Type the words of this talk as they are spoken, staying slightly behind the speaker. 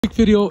Quick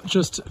video,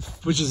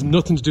 which is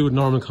nothing to do with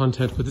normal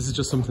content, but this is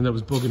just something that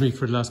was bugging me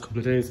for the last couple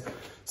of days.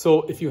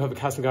 So if you have a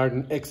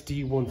Castlegarden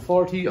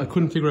XD140, I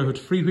couldn't figure out how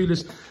to freewheel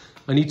it.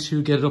 I need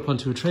to get it up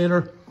onto a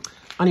trailer.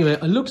 Anyway,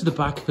 I looked at the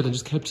back of it and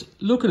just kept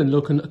looking and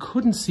looking. I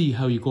couldn't see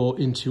how you go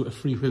into a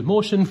freewheel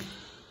motion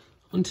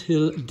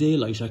until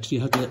daylight. Actually,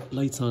 I had the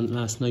lights on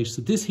last night.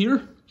 So this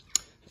here,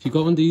 if you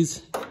go on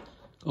these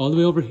all the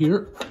way over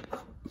here,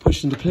 push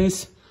it into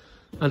place,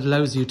 and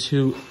allows you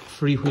to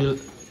freewheel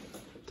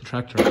the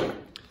tractor.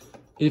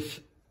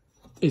 If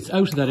it's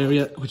out of that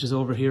area, which is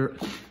over here,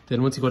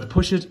 then once you go to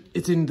push it,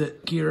 it's in the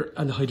gear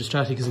and the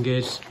hydrostatic is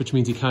engaged, which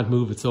means you can't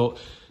move it. So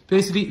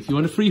basically, if you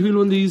want to freewheel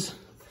one of these,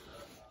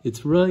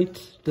 it's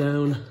right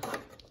down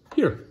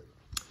here.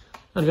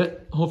 Anyway,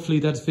 hopefully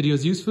that video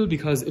is useful,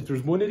 because if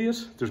there's one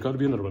idiot, there's got to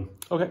be another one.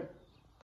 Okay.